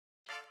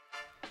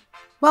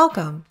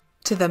Welcome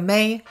to the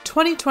May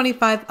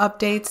 2025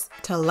 updates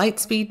to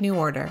Lightspeed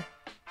NuORDER.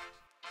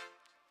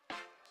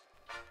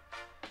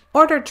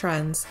 Order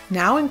trends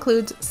now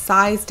includes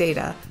size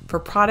data for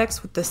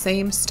products with the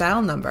same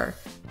style number,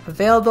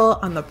 available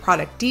on the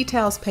product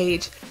details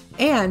page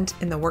and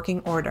in the working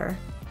order.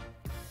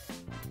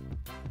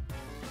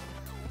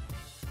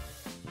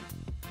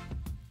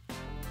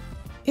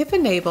 If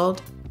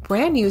enabled,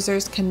 brand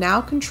users can now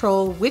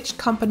control which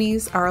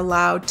companies are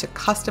allowed to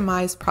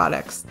customize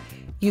products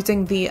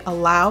using the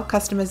Allow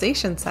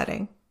Customization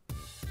setting.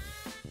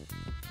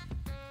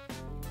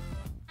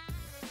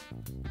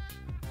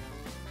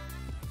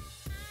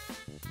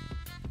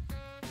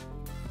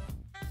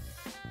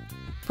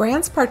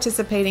 Brands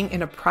participating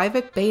in a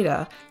private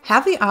beta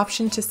have the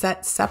option to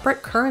set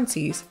separate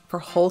currencies for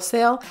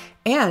wholesale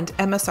and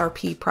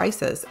MSRP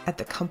prices at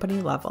the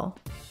company level.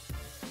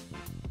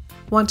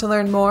 Want to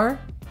learn more?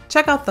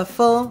 Check out the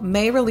full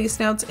May release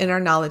notes in our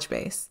knowledge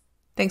base.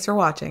 Thanks for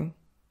watching.